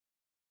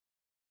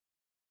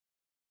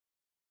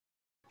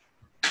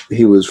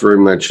he was very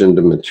much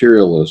into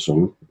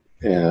materialism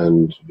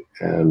and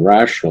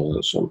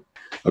rationalism.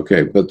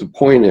 Okay, but the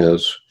point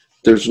is,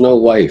 there's no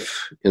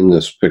life in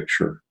this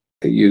picture.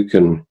 You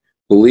can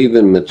believe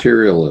in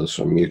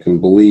materialism. You can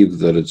believe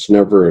that it's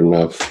never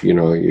enough. You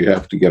know, you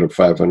have to get a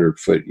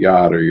 500-foot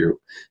yacht or you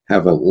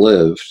haven't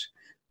lived.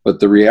 But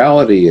the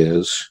reality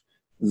is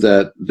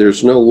that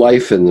there's no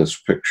life in this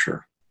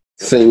picture.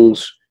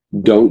 Things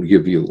don't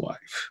give you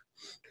life.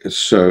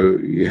 So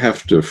you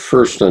have to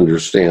first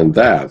understand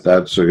that.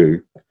 That's a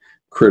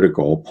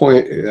critical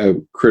point, a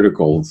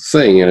critical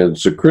thing, and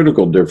it's a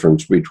critical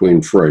difference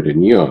between Freud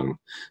and Jung.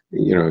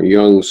 You know,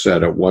 Jung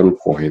said at one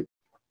point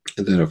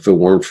that if it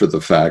weren't for the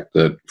fact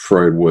that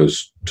Freud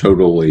was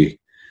totally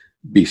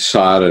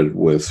besotted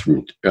with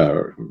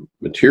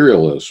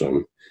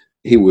materialism,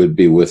 he would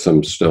be with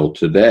them still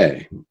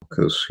today,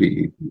 because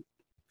he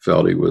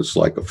felt he was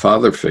like a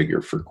father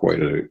figure for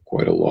quite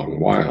a long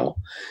while.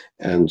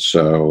 And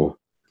so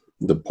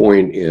the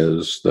point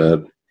is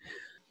that,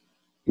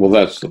 well,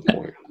 that's the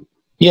point.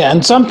 Yeah,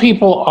 and some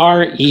people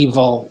are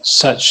evil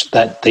such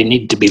that they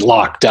need to be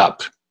locked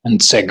up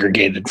and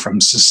segregated from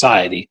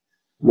society.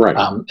 Right.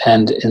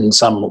 And in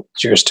some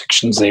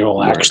jurisdictions, they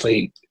will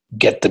actually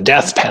get the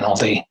death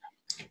penalty.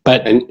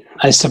 But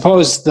I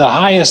suppose the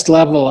highest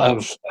level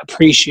of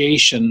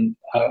appreciation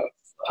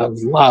of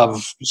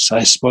love,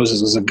 I suppose,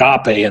 is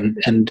agape.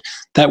 And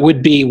that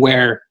would be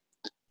where,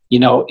 you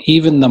know,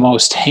 even the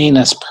most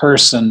heinous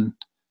person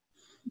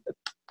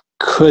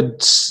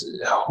could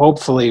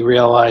hopefully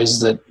realize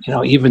that, you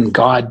know, even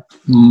God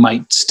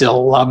might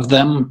still love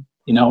them,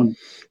 you know,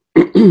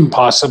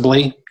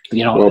 possibly,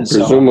 you know. Well,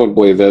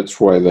 presumably that's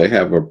why they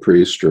have a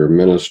priest or a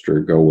minister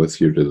go with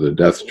you to the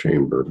death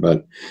chamber.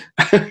 But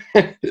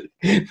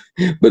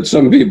but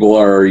some people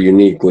are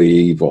uniquely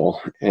evil,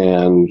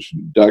 and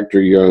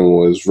Dr. Jung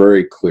was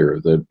very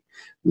clear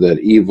that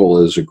evil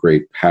is a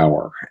great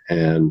power,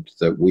 and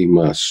that we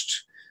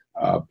must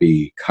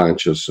be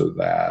conscious of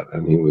that.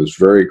 And he was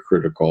very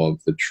critical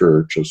of the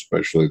church,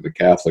 especially the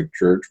Catholic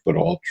Church, but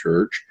all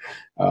church,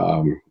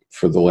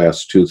 for the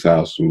last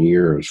 2,000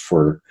 years,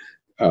 for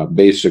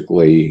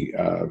basically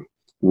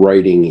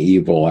writing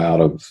evil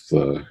out of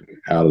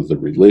the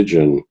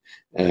religion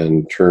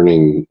and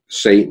turning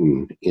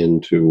Satan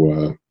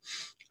into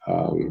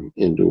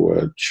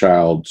a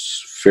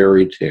child's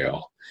fairy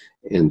tale,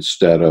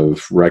 instead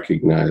of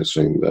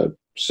recognizing that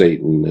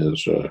Satan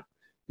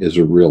is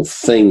a real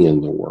thing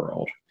in the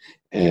world.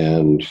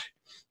 And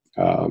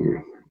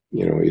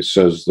you know, he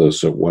says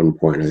this at one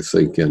point, I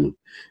think, in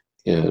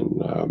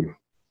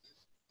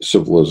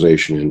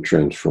Civilization and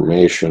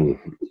Transformation,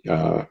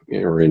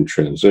 or in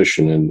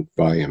Transition, in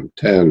volume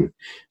 10,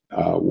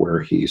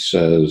 where he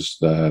says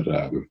that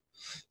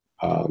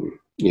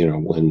you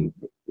know,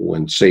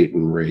 when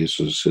Satan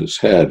raises his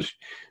head,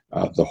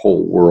 the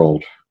whole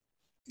world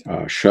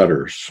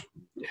shudders.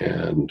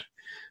 And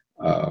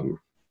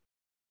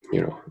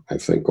you know, I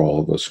think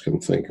all of us can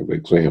think of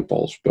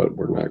examples, but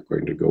we're not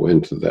going to go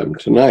into them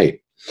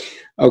tonight.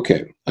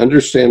 Okay,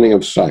 understanding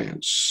of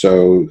science.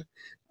 So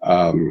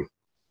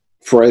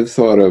Freud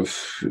thought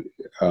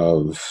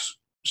of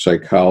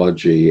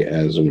psychology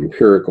as an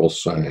empirical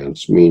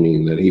science,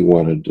 meaning that he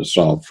wanted to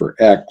solve for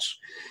X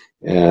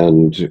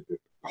and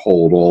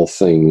hold all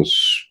things,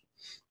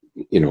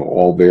 you know,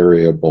 all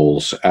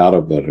variables out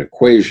of an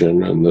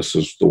equation. And this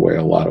is the way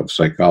a lot of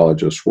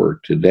psychologists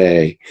work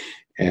today.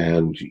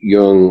 And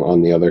Jung,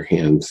 on the other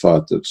hand,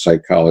 thought that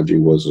psychology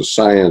was a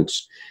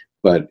science,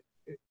 but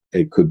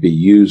it could be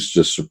used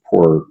to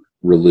support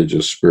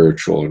religious,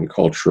 spiritual, and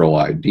cultural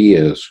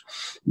ideas.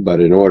 But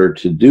in order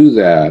to do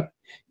that,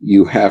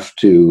 you have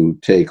to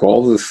take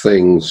all the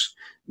things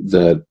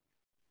that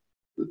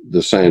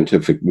the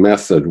scientific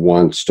method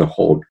wants to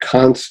hold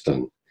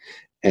constant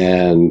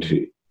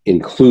and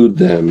include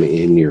them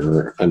in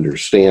your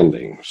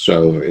understanding.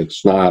 So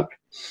it's not,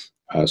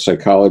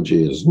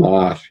 psychology is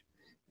not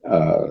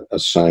a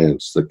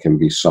science that can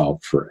be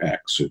solved for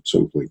X. It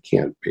simply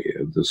can't be.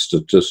 The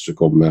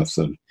statistical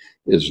method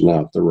is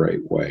not the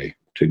right way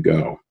to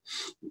go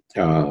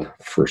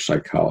for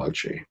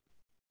psychology,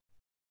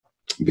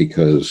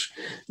 because,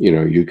 you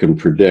know, you can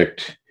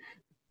predict,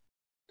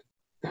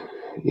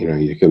 you know,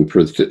 you can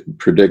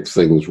predict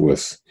things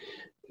with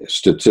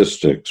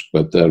statistics,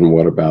 but then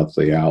what about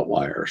the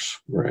outliers,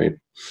 right?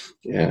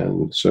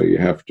 And so you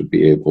have to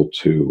be able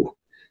to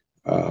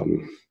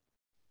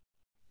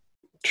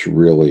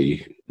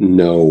really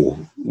know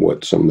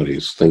what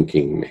somebody's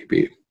thinking,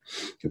 maybe,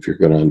 if you're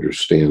going to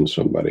understand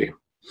somebody,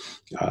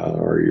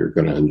 or you're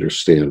going to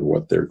understand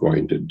what they're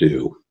going to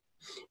do.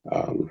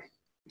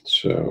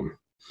 So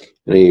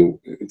any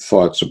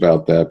thoughts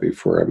about that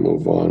before I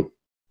move on?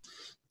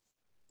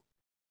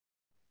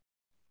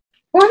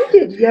 Why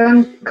did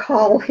Jung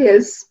call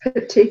his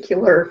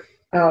particular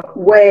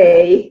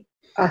way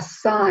a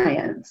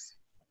science?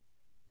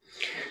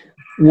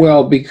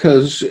 Well,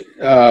 because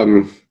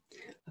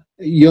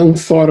Jung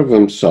thought of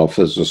himself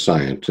as a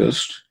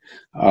scientist,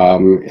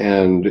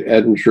 and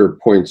Edinger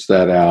points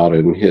that out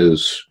in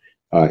his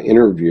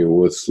interview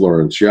with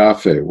Lawrence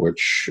Jaffe,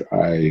 which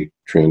I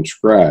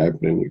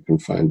transcribed, and you can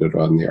find it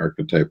on the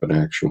Archetype in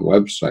Action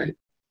website.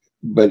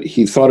 But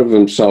he thought of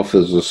himself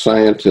as a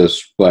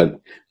scientist, but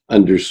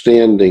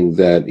understanding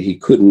that he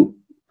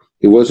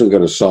wasn't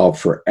going to solve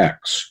for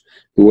X.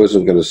 He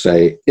wasn't going to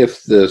say,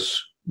 if this,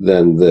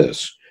 then this.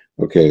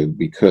 Okay,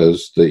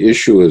 because the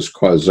issue is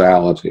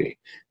causality,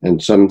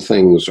 and some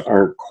things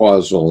aren't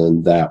causal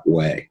in that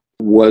way.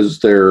 Was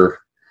there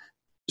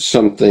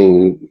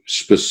something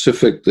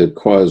specific that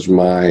caused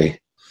my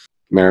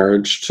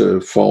marriage to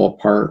fall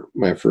apart,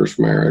 my first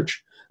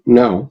marriage?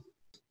 No.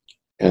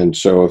 And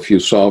so if you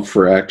solve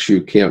for X,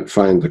 you can't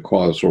find the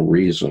causal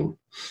reason.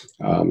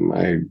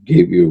 I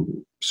gave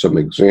you some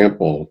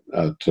example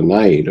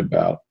tonight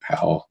about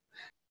how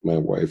my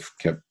wife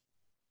kept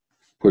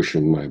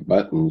pushing my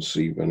buttons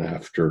even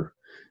after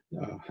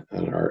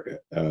an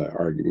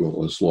argument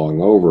was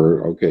long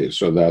over. Okay,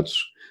 so that's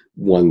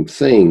one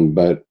thing,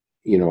 but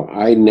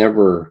I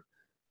never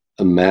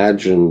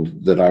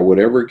imagined that I would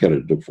ever get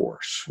a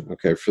divorce.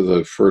 Okay, for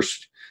the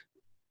first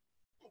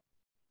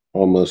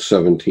almost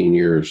 17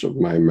 years of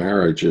my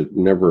marriage, it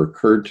never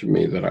occurred to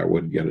me that I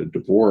would get a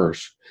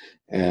divorce.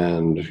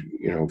 And,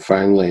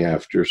 finally,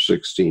 after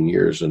 16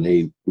 years and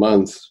 8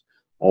 months,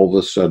 all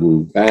of a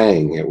sudden,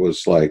 bang, it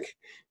was like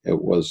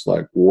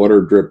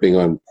water dripping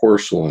on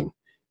porcelain.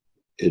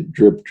 It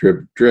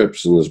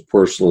drips, and this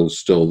porcelain's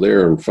still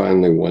there. And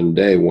finally, one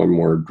day, one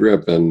more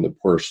drip, and the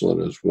porcelain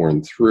is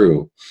worn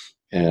through.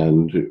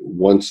 And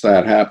once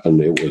that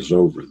happened, it was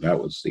over. That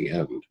was the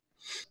end.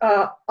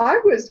 I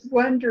was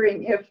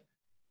wondering if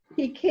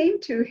he came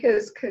to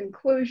his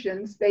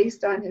conclusions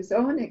based on his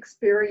own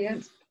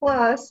experience,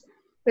 plus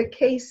the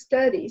case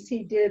studies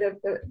he did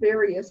of the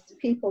various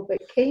people that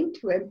came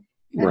to him.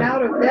 And Right.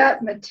 Out of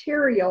that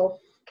material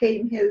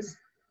came his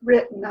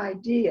written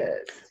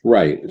ideas.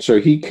 Right. So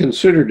he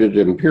considered it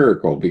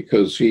empirical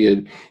because he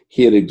had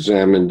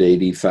examined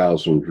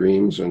 80,000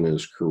 dreams in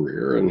his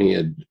career, and he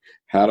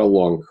had a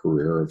long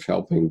career of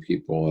helping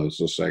people as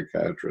a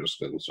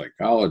psychiatrist and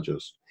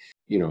psychologist.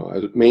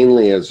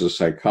 Mainly as a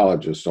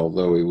psychologist,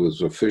 although he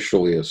was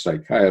officially a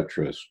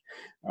psychiatrist,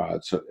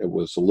 it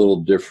was a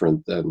little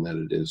different than that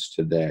it is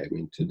today. I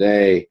mean,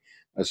 today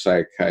a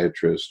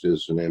psychiatrist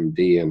is an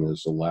MD and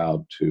is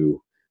allowed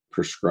to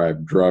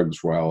prescribe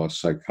drugs, while a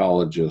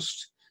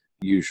psychologist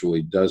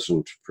usually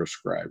doesn't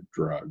prescribe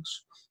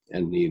drugs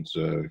and needs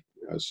a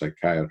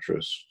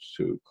psychiatrist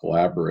to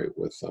collaborate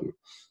with them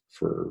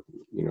for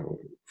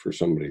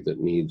somebody that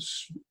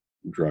needs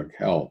drug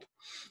help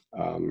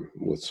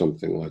with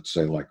something, let's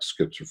say, like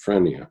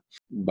schizophrenia.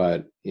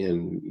 But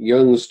in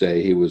Jung's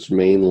day, he was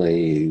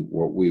mainly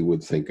what we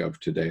would think of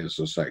today as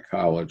a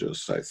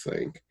psychologist, I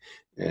think,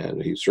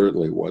 and he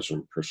certainly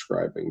wasn't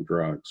prescribing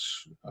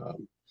drugs.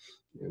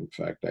 In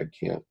fact, I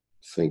can't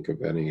think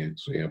of any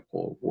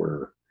example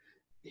where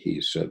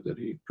he said that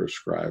he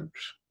prescribed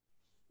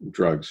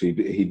drugs.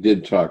 He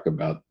did talk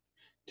about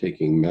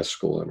taking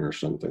mescaline or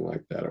something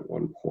like that at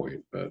one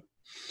point,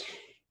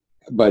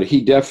 but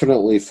he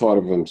definitely thought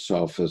of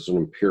himself as an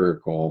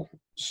empirical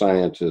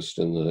scientist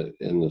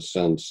in the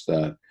sense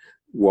that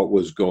what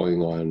was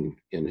going on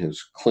in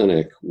his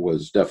clinic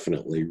was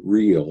definitely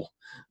real,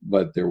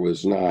 but there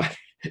was not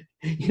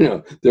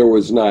there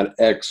was not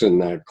X in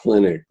that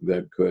clinic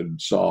that could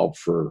solve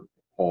for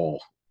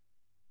all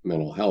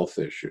mental health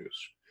issues.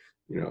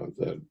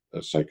 That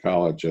a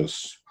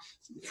psychologist,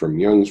 from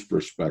Jung's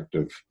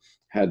perspective,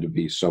 had to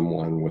be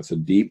someone with a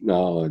deep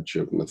knowledge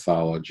of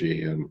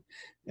mythology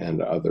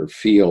and other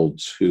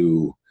fields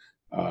who,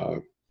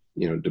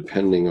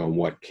 depending on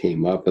what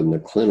came up in the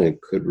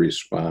clinic, could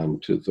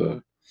respond to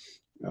the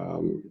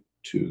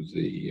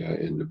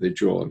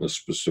individual in a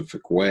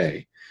specific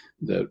way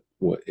that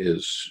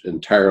is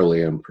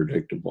entirely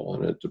unpredictable,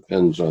 and it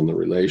depends on the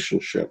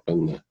relationship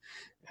and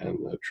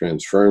the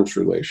transference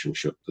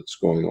relationship that's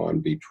going on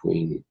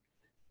between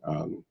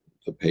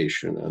the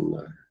patient and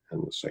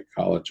the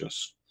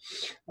psychologist.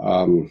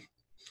 All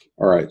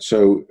right,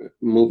 so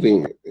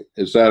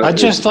is that? I'd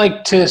just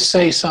like to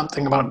say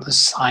something about the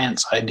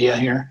science idea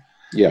here.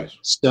 Yes.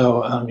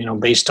 So,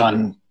 based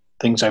on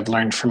things I've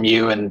learned from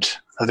you and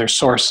other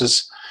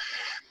sources,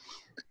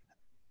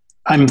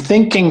 I'm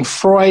thinking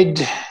Freud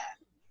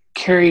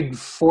carried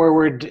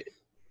forward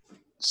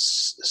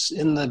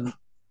in the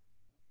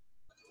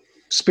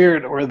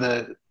spirit or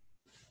the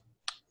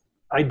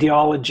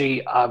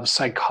ideology of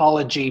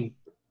psychology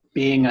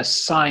being a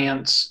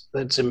science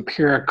that's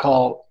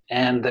empirical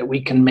and that we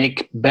can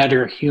make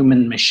better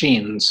human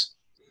machines.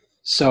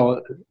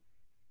 So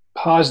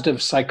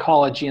positive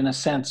psychology, in a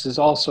sense, is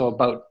also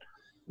about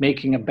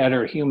making a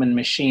better human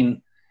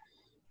machine,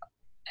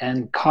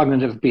 and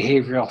cognitive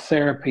behavioral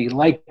therapy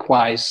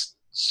likewise,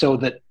 so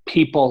that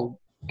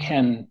people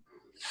can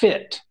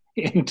fit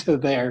into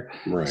their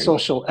Right.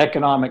 social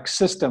economic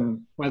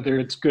system, whether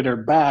it's good or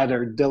bad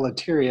or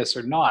deleterious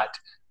or not,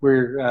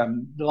 where a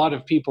lot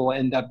of people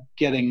end up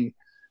getting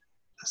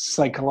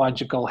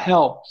psychological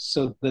help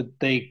so that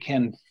they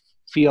can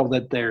feel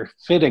that they're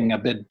fitting a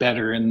bit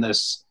better in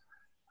this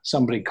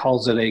somebody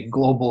calls it a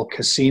global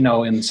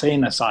casino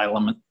insane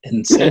asylum of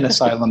an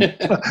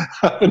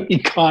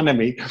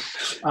economy.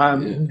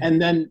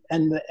 And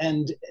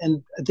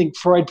I think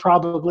Freud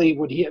probably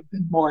would he have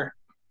been more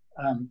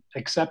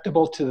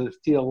acceptable to the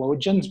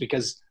theologians,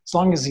 because as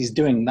long as he's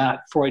doing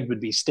that, Freud would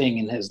be staying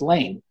in his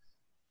lane.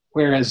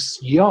 Whereas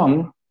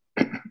Jung,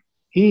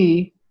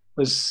 he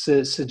was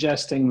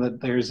suggesting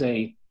that there's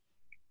a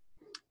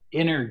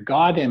inner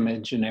God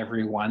image in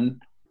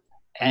everyone,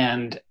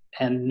 and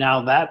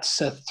now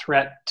that's a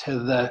threat to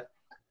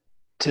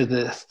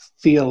the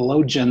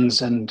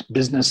theologians and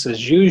business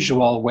as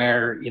usual,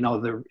 where, you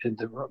know,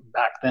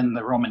 back then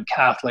the Roman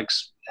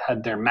Catholics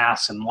had their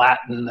mass in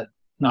Latin that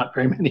not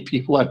very many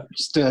people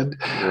understood,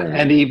 right.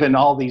 And even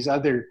all these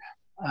other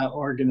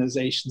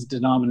organizations,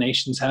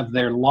 denominations have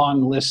their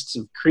long lists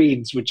of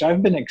creeds, which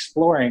I've been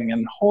exploring,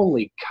 and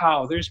holy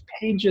cow, there's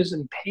pages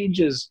and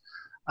pages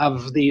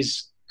of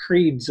these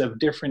creeds of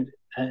different,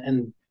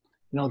 and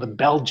you know, the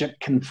Belgic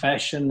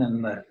Confession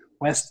and the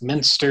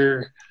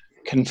Westminster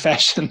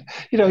Confession.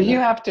 You know, you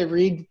have to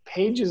read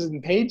pages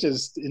and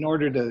pages in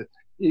order to,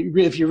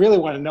 if you really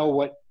want to know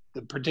what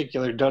the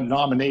particular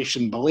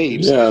denomination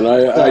believes. Yeah, and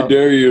I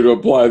dare you to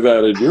apply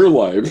that in your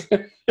life.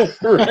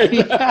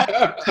 Right.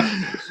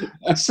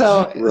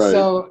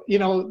 So, you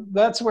know,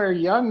 that's where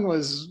Jung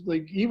was,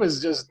 like, he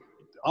was just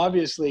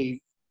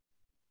obviously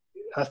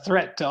a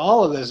threat to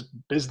all of this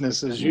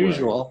business as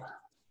usual. Right.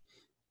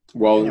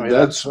 Well, anyway,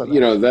 that's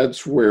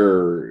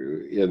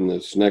where, in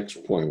this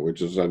next point,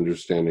 which is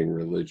understanding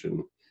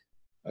religion,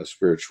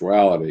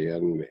 spirituality,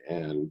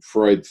 and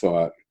Freud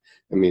thought,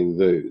 I mean,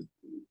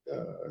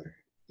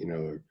 you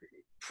know,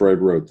 Freud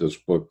wrote this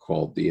book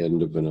called The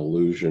End of an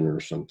Illusion or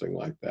something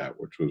like that,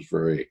 which was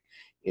very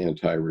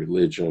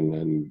anti-religion,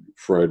 and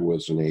Freud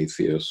was an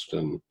atheist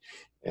and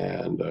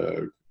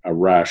a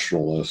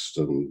rationalist,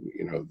 and,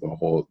 you know,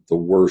 the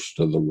worst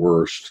of the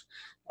worst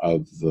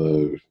of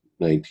the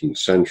 19th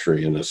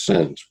century in a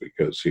sense,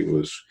 because he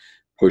was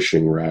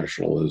pushing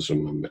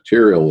rationalism and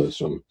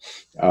materialism,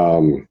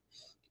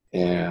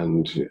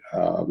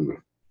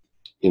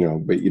 you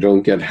know, but you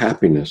don't get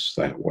happiness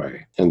that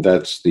way, and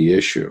that's the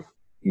issue.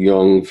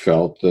 Jung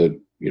felt that,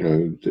 you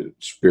know, that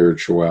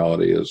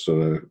spirituality is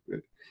an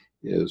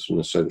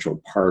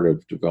essential part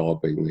of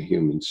developing the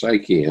human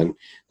psyche, and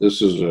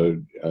this is a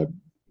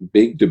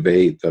big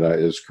debate that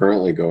is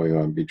currently going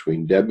on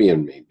between Debbie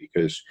and me,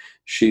 because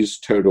she's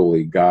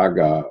totally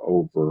gaga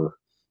over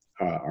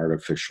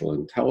artificial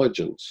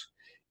intelligence.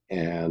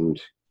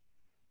 And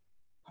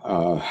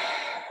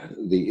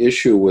the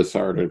issue with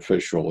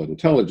artificial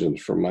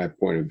intelligence, from my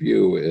point of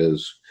view,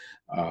 is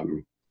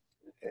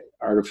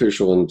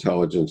artificial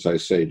intelligence, I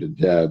say to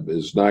Deb,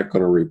 is not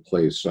going to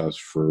replace us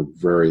for a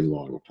very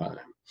long time.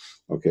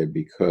 Okay,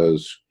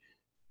 because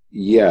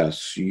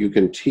yes, you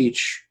can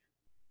teach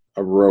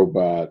a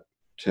robot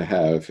to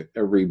have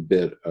every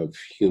bit of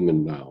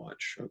human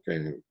knowledge.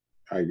 Okay,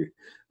 I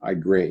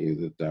grant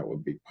you that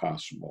would be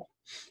possible,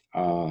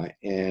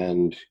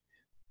 and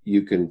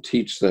you can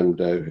teach them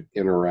to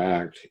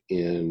interact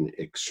in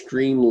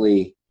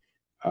extremely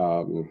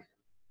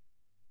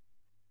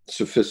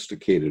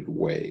sophisticated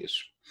ways,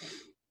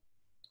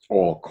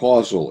 all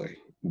causally,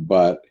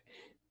 but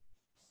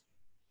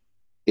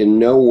in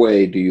no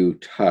way do you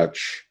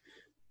touch.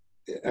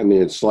 I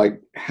mean, it's like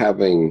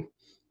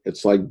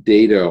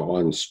Data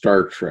on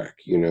Star Trek.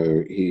 You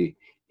know, he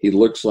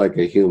looks like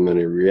a human,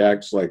 he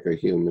reacts like a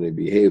human, he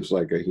behaves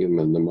like a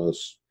human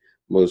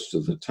most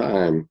of the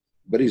time,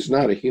 but he's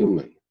not a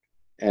human.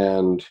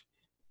 And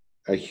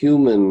a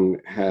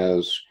human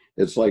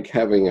it's like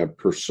having a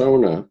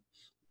persona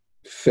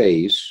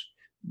face,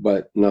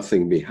 but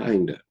nothing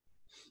behind it.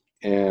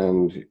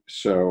 And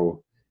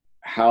so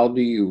how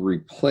do you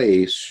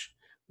replace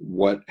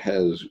what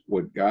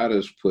God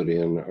has put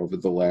in over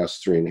the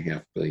last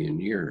 3.5 billion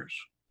years?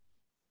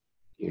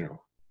 You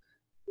know,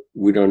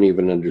 we don't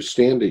even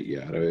understand it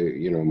yet.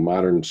 You know,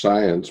 modern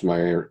science,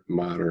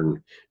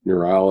 modern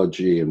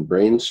neurology and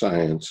brain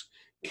science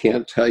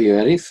can't tell you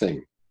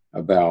anything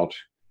about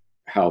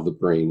how the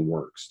brain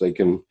works. They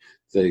can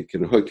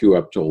hook you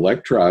up to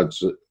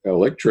electrodes,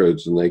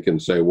 and they can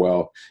say,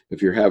 well,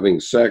 if you're having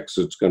sex,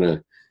 it's going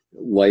to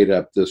light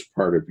up this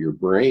part of your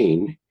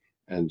brain,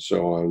 and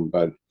so on.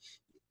 But,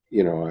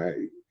 you know,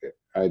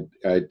 I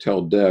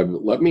tell Deb,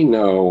 let me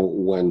know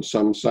when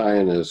some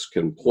scientists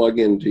can plug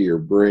into your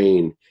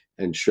brain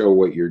and show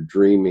what you're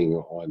dreaming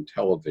on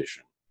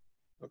television.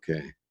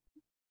 Okay,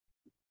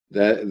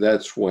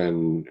 that's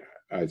when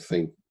I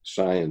think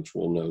science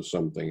will know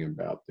something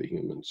about the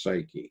human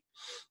psyche.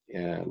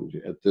 And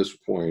at this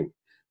point,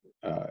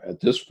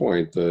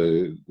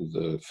 the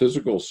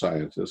physical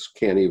scientists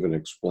can't even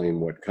explain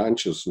what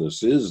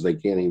consciousness is. They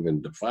can't even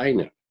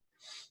define it.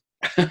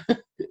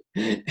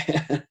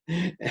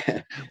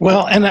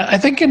 Well, and I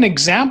think an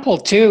example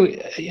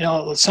too, you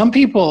know, some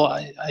people,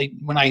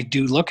 when I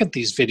do look at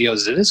these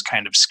videos, it is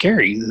kind of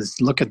scary.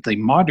 Look at the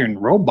modern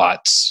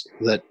robots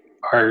that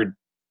are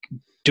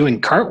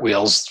doing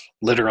cartwheels,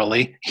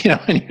 literally,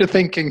 and you're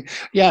thinking,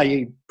 yeah,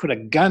 you put a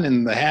gun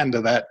in the hand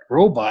of that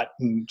robot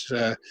and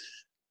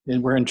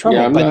we're in trouble.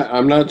 Yeah,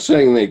 I'm not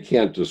saying they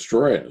can't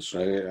destroy us.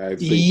 I think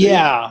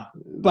yeah,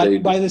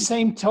 but by the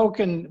same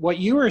token, what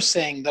you were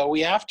saying, though,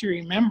 we have to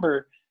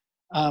remember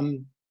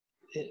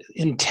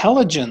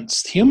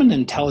intelligence, human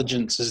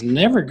intelligence is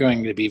never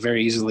going to be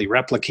very easily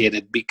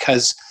replicated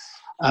because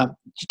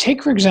you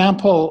take, for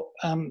example,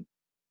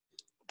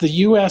 the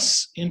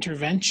U.S.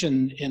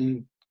 intervention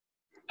in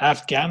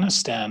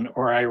Afghanistan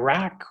or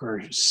Iraq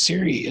or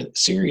Syria,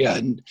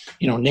 and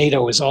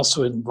NATO is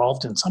also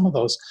involved in some of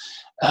those.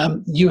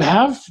 You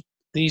have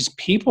these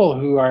people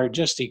who are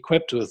just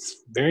equipped with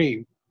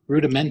very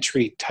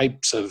rudimentary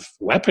types of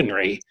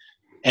weaponry,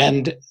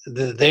 and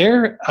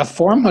they're a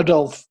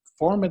formidable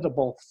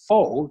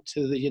foe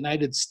to the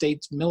United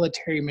States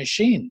military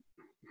machine,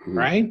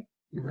 right?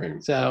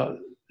 Right. So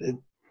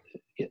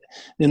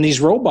in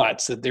these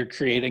robots that they're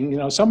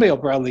creating, somebody will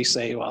probably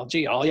say, well,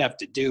 gee, all you have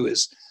to do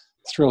is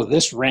throw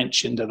this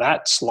wrench into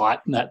that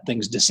slot and that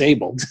thing's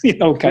disabled,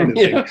 kind of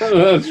thing. Yeah,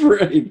 that's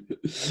right.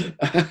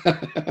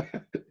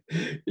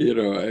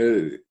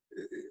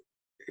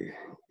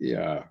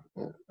 Yeah,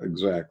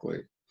 exactly.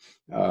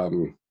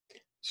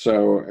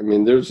 So, I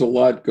mean, there's a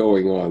lot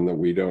going on that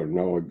we don't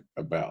know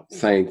about,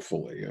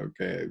 thankfully,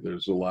 okay?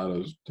 There's a lot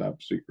of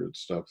top secret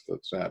stuff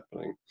that's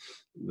happening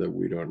that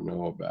we don't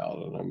know about,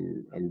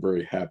 and I'm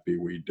very happy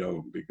we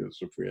don't, because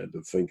if we had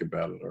to think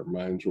about it, our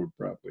minds would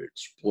probably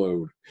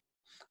explode.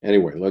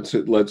 Anyway,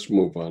 let's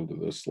move on to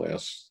this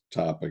last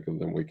topic, and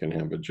then we can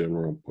have a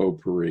general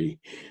potpourri.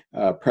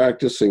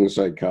 Practicing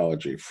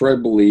psychology.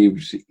 Freud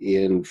believed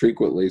in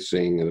frequently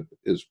seeing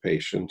his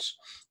patients.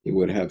 He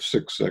would have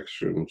 6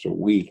 sessions a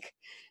week.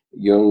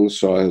 Jung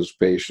saw his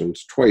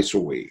patients twice a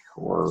week,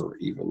 or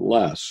even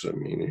less. I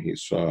mean, he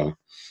saw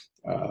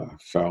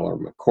Fowler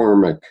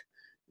McCormick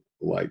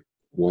like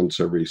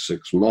once every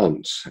 6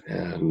 months,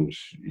 and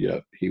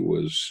yet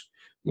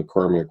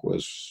McCormick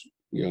was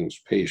Jung's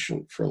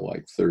patient for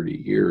like 30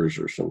 years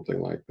or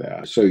something like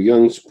that. So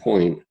Jung's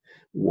point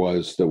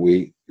was that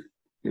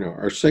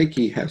our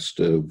psyche has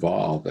to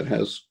evolve. It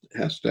has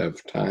to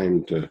have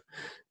time to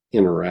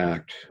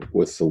interact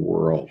with the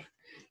world.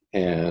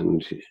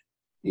 And,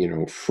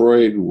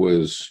 Freud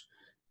was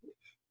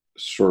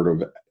sort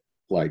of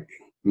like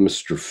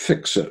Mr.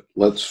 Fix-It.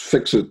 Let's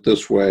fix it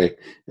this way.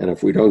 And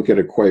if we don't get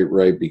it quite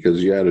right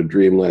because you had a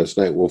dream last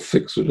night, we'll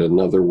fix it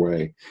another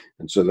way.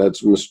 And so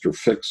that's Mr.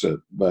 Fix-It.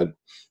 But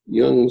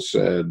Jung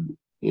said,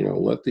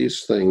 let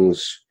these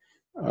things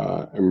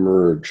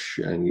emerge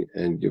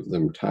and give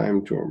them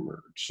time to emerge.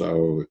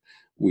 So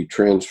we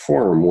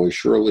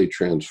surely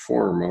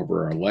transform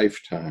over our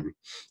lifetime.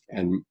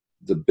 And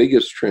the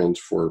biggest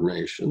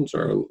transformations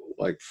are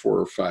like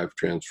 4 or 5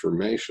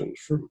 transformations,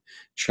 from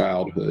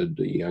childhood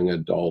to young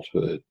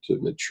adulthood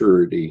to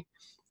maturity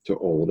to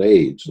old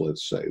age,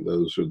 let's say.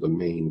 Those are the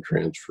main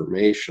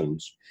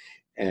transformations.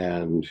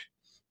 And,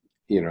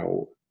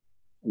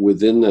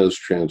 within those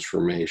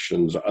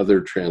transformations,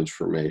 other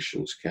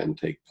transformations can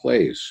take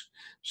place.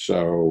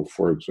 So,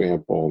 for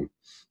example,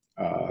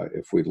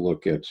 if we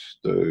look at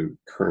the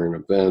current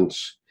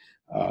events,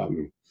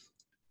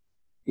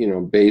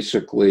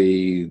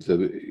 basically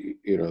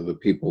the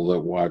people that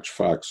watch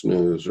Fox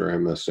News or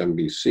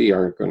MSNBC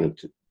aren't going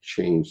to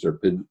change their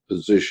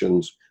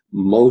positions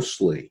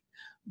mostly,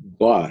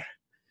 but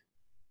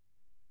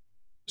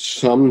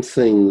some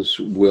things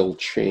will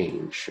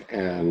change.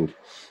 And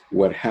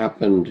what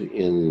happened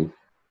in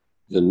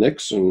the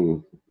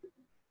Nixon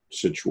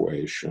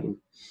situation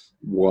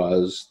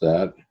was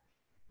that,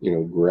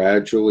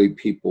 gradually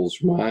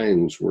people's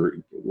minds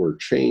were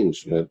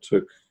changed. And it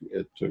took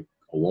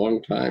a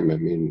long time. I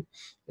mean,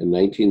 in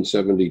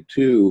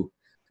 1972,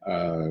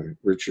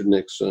 Richard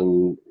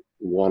Nixon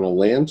won a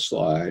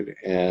landslide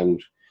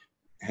and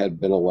had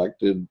been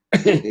elected.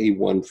 He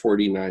won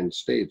 49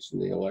 states in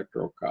the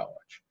Electoral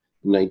College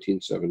in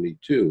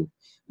 1972.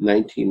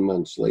 19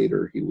 months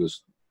later, he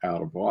was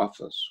out of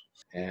office.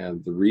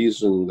 And the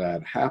reason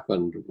that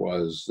happened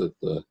was that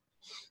the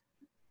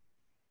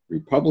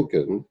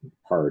Republican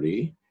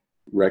Party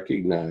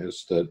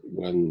recognized that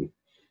when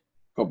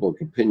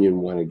public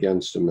opinion went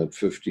against him at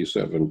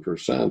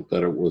 57%,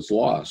 that it was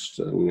lost,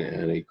 and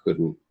he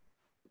couldn't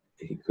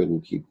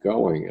keep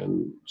going.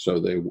 And so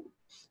they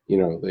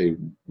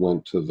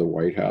went to the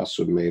White House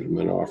and made him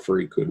an offer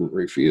he couldn't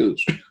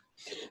refuse.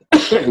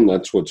 And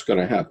that's what's going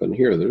to happen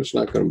here. There's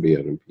not going to be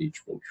an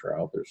impeachment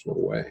trial. There's no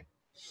way,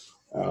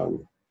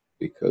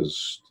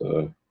 because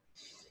the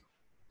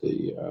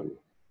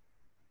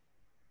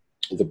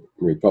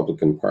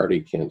Republican Party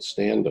can't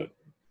stand it.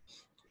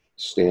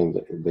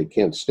 They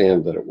can't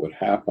stand that it would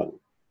happen,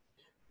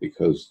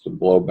 because the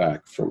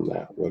blowback from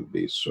that would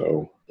be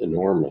so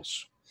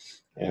enormous.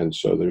 And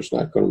so there's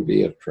not going to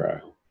be a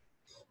trial.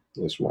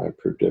 That's my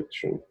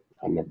prediction.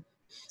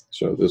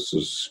 So this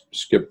is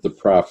Skip the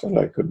Prophet.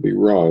 I could be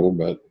wrong,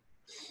 but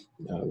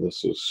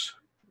this is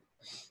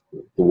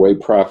the way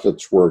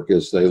prophets work,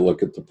 is they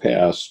look at the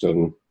past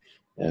and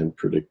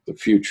predict the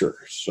future.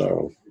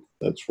 So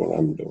That's what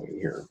I'm doing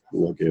here.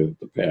 I'm looking at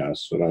the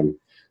past, and I'm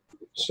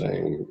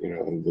saying, you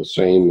know, the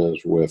same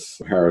as with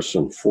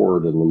Harrison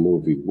Ford in the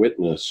movie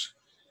Witness,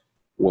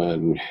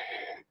 when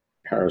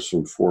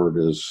Harrison Ford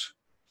is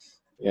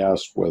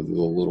asked whether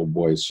the little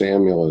boy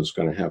Samuel is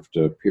going to have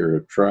to appear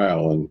at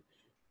trial, and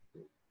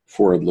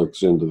Ford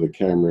looks into the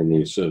camera and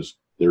he says,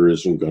 "There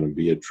isn't going to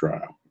be a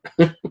trial."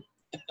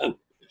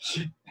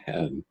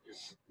 and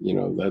you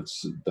know,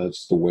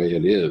 that's the way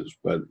it is,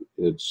 but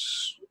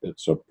it's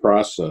a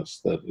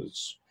process that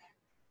is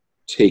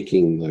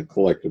taking the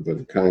collective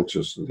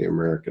unconscious of the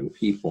American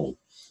people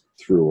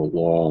through a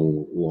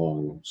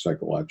long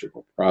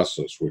psychological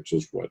process, which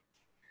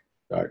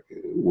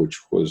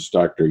was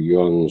Dr.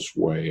 Jung's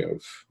way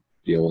of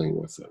dealing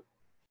with it.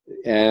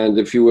 And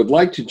if you would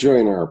like to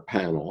join our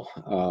panel,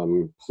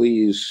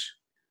 please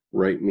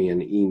write me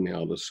an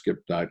email to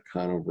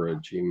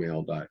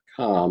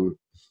skip.conover@gmail.com,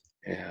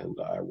 and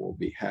I will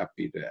be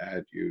happy to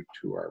add you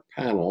to our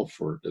panel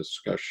for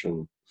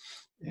discussion,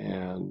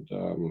 and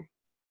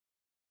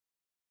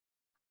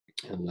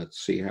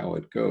let's see how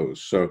it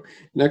goes. So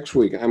next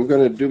week, I'm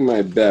going to do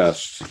my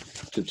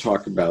best to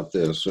talk about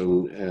this.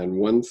 And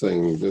one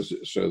thing, this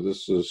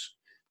is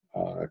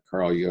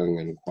Carl Jung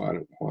and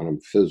quantum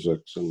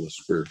physics and the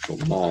spiritual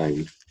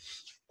mind.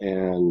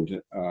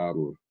 And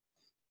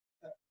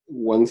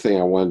one thing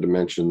I wanted to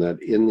mention,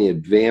 that in the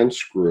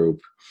advanced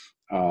group,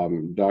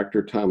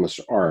 Dr.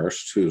 Thomas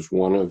Arst, who's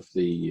one of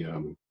the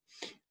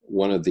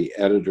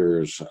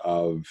editors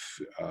of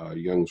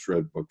Jung's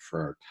Red Book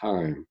for Our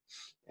Time,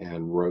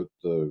 and wrote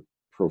the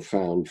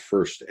profound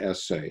first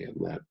essay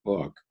in that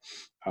book,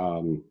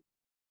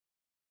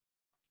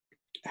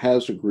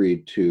 has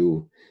agreed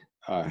to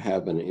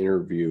have an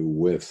interview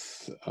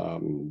with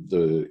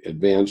the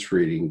advanced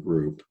reading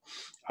group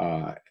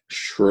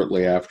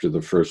shortly after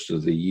the first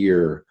of the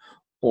year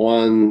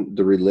on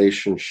the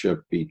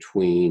relationship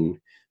between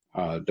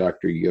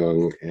Dr.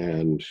 Jung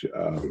and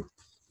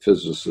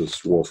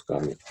physicist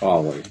Wolfgang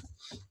Pauli.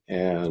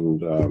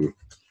 And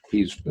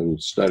he's been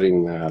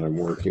studying that and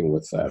working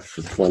with that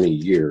for 20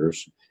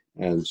 years.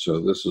 And so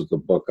this is the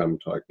book I'm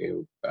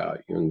talking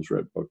about, Jung's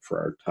Red Book for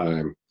Our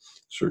Time,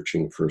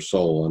 Searching for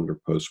Soul Under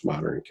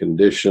Postmodern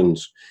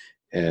Conditions.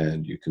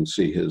 And you can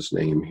see his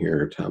name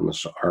here,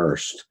 Thomas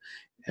Arst.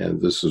 And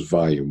this is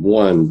volume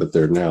 1, but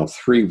there are now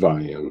 3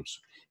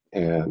 volumes.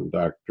 And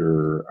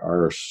Dr.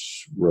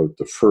 Arst wrote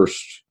the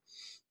first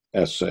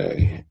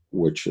essay,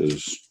 which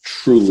is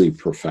truly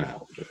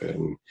profound.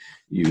 And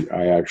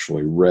I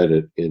actually read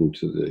it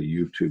into the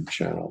YouTube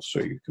channel,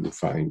 so you can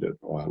find it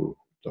on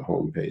the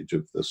homepage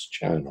of this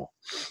channel.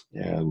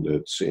 And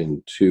it's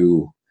in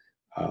two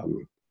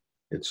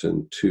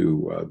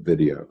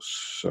videos.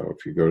 So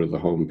if you go to the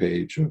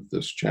homepage of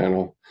this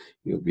channel,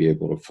 you'll be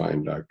able to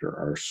find Dr.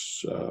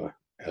 Arst's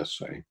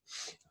essay.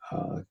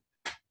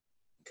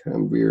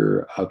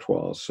 Kambir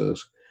Atwal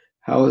says,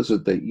 "How is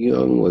it that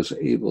Jung was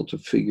able to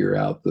figure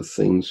out the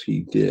things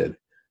he did?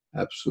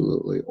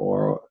 Absolutely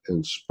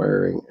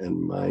awe-inspiring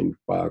and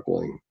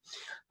mind-boggling."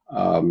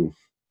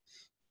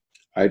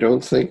 I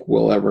don't think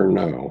we'll ever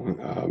know.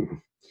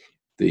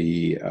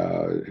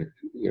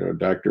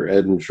 Dr.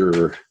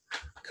 Edinger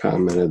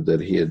commented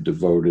that he had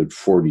devoted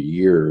 40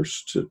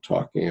 years to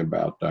talking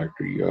about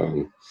Dr.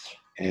 Jung,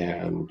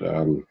 and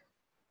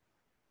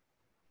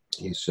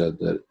he said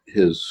that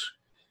his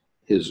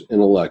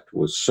intellect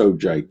was so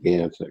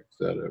gigantic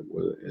that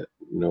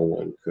no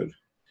one could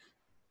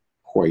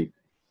quite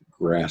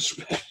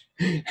grasp it.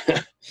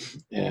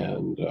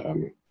 and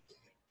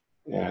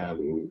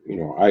you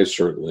know, I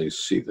certainly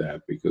see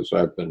that, because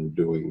I've been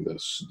doing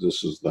this.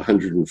 This is the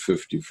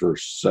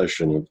 151st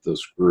session of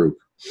this group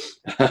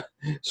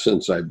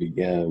since I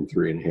began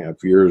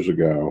 3.5 years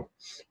ago.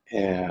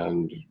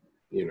 And,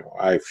 you know,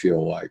 I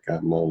feel like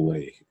I'm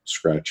only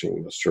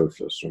scratching the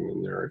surface. I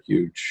mean, there are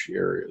huge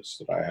areas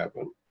that I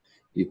haven't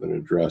even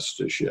addressed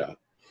as yet.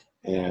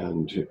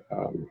 And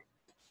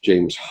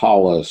James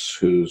Hollis,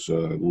 who's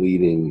a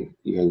leading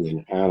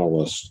Jungian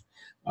analyst,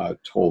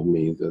 told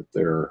me that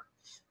there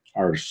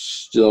are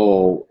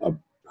still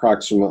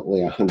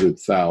approximately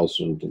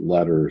 100,000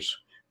 letters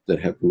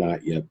that have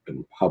not yet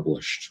been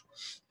published,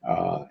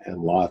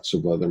 and lots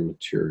of other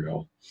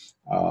material.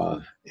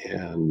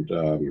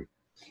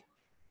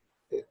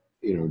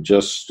 You know,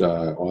 just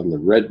on the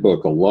Red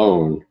Book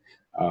alone,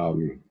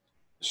 Sonu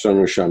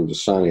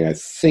Shamdasani, I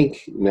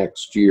think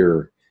next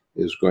year,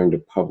 is going to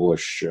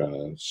publish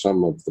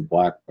some of the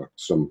Black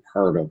Books, some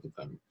part of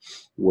them,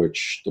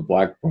 which the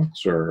Black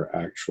Books are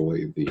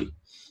actually the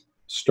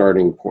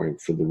starting point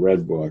for the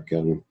Red Book.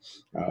 And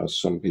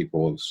some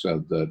people have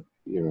said that,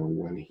 you know,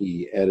 when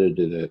he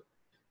edited it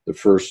the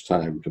first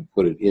time to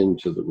put it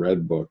into the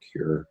Red Book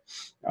here,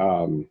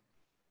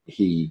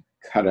 he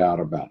cut out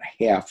about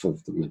half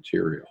of the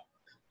material.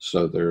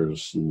 So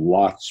there's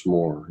lots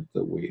more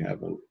that we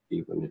haven't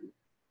even,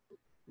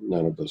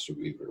 none of us have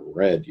even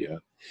read yet.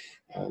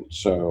 And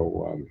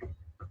so,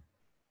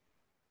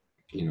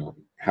 you know,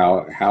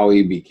 how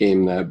he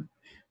became that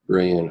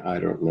brilliant, I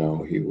don't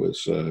know. He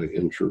was an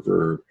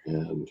introvert,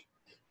 and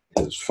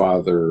his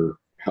father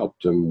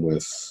helped him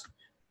with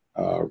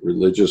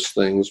religious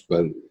things,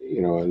 but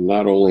and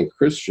not only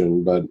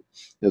Christian, but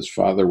his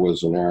father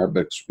was an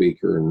Arabic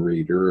speaker and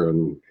reader,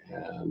 and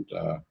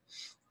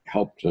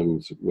helped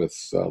him with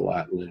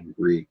Latin and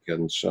Greek,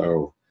 and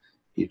so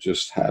he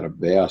just had a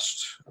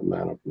vast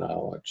amount of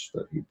knowledge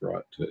that he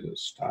brought to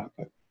his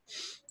topic.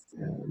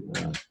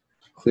 And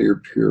Clear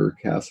Pure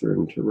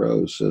Catherine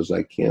Thoreau says,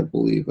 "I can't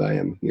believe I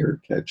am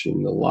here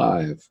catching the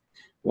live."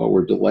 Well,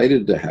 we're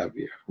delighted to have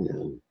you,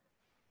 and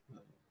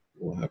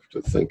we'll have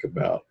to think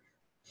about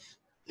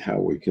how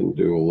we can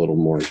do a little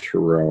more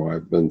Thoreau.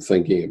 I've been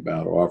thinking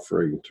about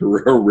offering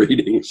Thoreau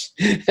readings,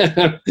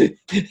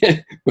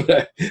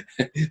 but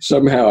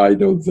somehow I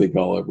don't think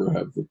I'll ever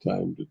have the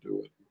time to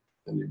do it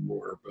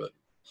anymore. But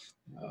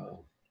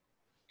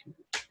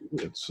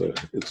it's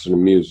an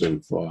amusing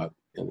thought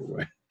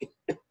anyway.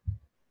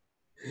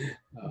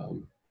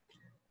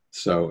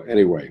 So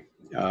anyway,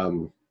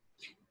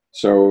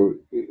 so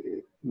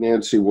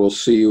Nancy, we'll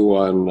see you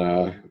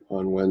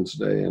on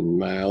Wednesday, and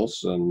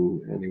Miles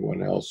and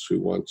anyone else who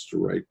wants to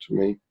write to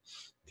me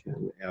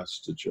can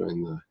ask to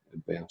join the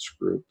advanced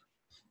group.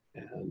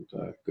 And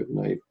good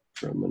night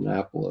from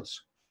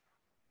Annapolis.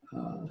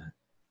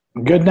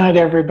 Good night,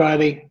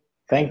 everybody.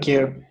 Thank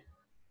you.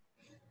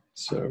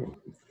 So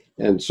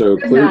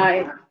Good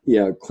night.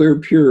 Clear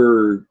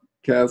Pure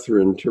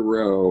Catherine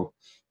Thoreau.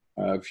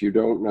 If you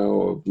don't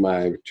know of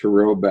my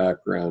Thoreau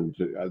background,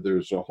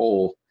 there's a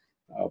whole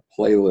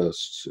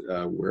playlist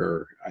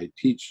where I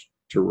teach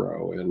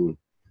Thoreau, and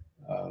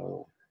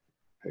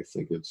I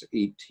think it's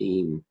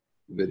 18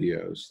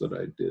 videos that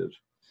I did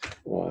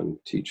on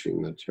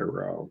teaching the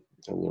Thoreau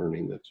and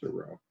learning the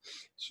Thoreau.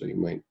 So you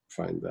might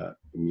find that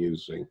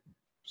amusing,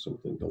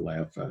 something to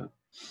laugh at.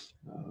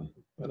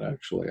 But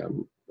actually,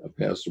 I'm a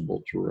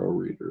passable Thoreau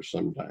reader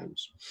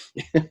sometimes.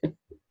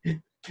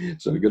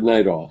 So good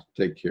night all.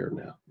 Take care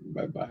now.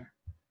 Bye-bye.